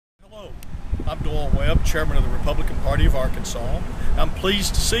I'm Doyle Webb, Chairman of the Republican Party of Arkansas. I'm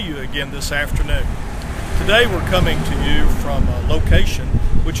pleased to see you again this afternoon. Today we're coming to you from a location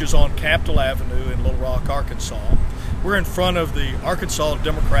which is on Capitol Avenue in Little Rock, Arkansas. We're in front of the Arkansas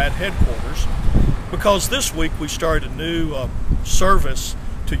Democrat headquarters because this week we started a new service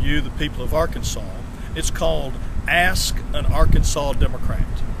to you, the people of Arkansas. It's called Ask an Arkansas Democrat.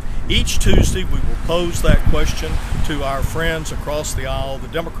 Each Tuesday we will pose that question to our friends across the aisle, the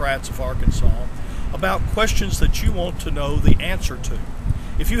Democrats of Arkansas, about questions that you want to know the answer to.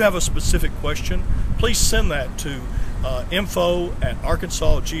 If you have a specific question, please send that to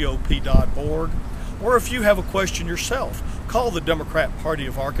info@arkansasgop.org, or if you have a question yourself, call the Democrat Party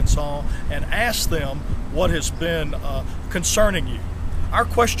of Arkansas and ask them what has been concerning you. Our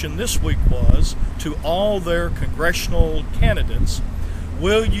question this week was to all their congressional candidates: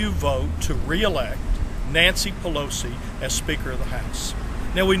 will you vote to re-elect Nancy Pelosi as Speaker of the House?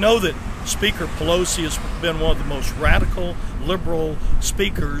 Now, we know that Speaker Pelosi has been one of the most radical, liberal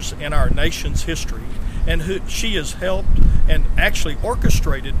speakers in our nation's history, and she has helped and actually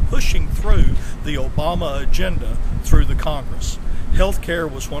orchestrated pushing through the Obama agenda through the Congress. Healthcare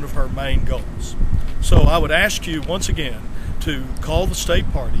was one of her main goals. So I would ask you once again to call the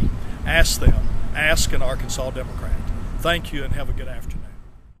state party, ask them, ask an Arkansas Democrat. Thank you and have a good afternoon.